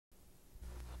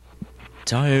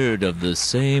Tired of the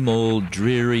same old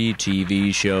dreary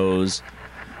TV shows?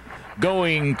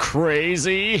 Going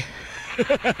crazy?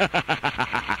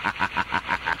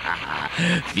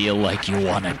 Feel like you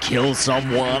want to kill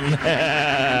someone?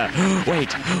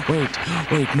 Wait.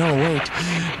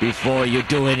 Before you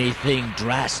do anything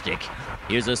drastic,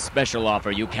 here's a special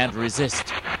offer you can't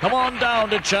resist. Come on down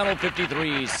to Channel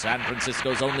 53, San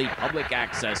Francisco's only public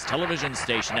access television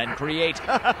station, and create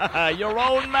your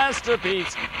own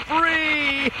masterpiece,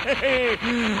 free!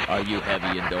 Are you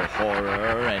heavy into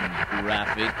horror and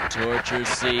graphic torture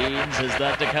scenes? Is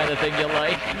that the kind of thing you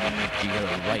like? Do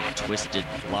you like twisted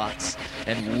plots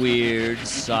and weird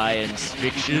science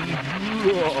fiction?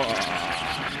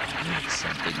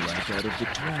 Something like out of the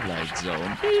Twilight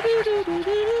Zone.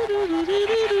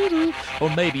 Or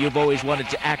maybe you've always wanted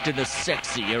to act in a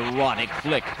sexy, erotic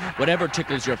flick. Whatever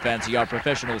tickles your fancy, our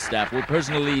professional staff will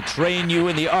personally train you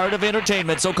in the art of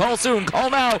entertainment. So call soon, call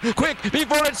now, quick,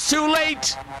 before it's too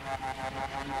late!